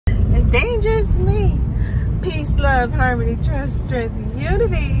dangerous me. Peace, love, harmony, trust, strength,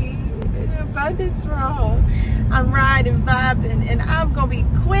 unity, and abundance for all. I'm riding, vibing, and I'm gonna be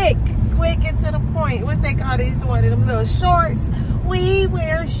quick and to the point. What's they call these one of them little shorts? We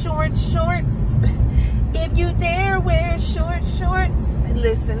wear short shorts. If you dare wear short shorts,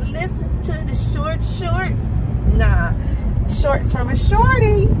 listen to the short. Nah, shorts from a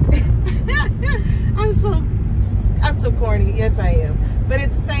shorty. I'm so corny. Yes, I am. But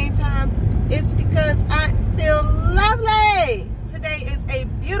at the same time, it's because I feel lovely. Today is a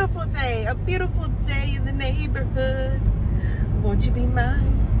beautiful day in the neighborhood. Won't you be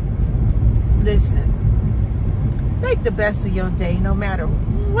mine? Listen, make the best of your day no matter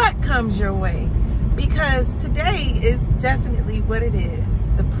what comes your way, because today is definitely what it is,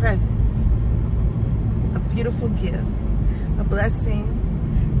 the present. A beautiful gift, a blessing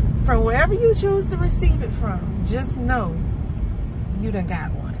from wherever you choose to receive it from. Just know you done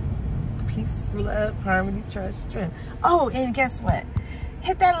got one. Peace, love, harmony, trust, strength. Oh, and guess what?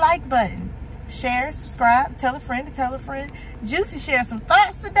 Hit that like button. Share, subscribe, tell a friend to tell a friend. Juicy shared some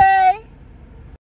thoughts today.